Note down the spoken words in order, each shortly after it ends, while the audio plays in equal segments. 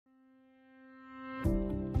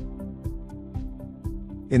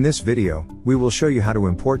In this video, we will show you how to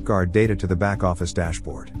import guard data to the back office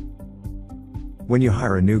dashboard. When you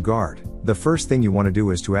hire a new guard, the first thing you want to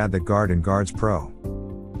do is to add the guard in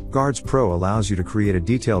GuardsPro. GuardsPro allows you to create a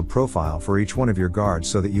detailed profile for each one of your guards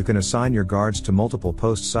so that you can assign your guards to multiple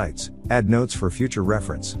post sites, add notes for future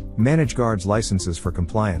reference, manage guards' licenses for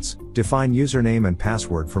compliance, define username and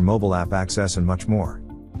password for mobile app access and much more.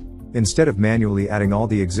 Instead of manually adding all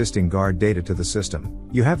the existing guard data to the system,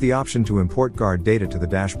 you have the option to import guard data to the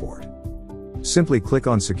dashboard. Simply click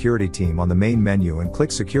on Security Team on the main menu and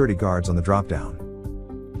click Security Guards on the drop-down.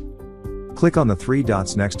 Click on the three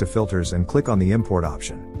dots next to Filters and click on the Import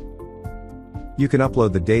option. You can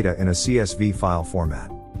upload the data in a CSV file format.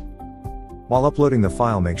 While uploading the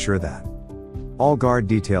file, make sure that all guard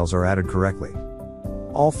details are added correctly.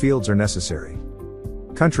 All fields are necessary.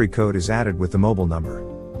 Country code is added with the mobile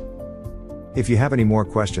number. If you have any more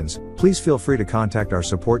questions, please feel free to contact our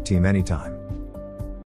support team anytime.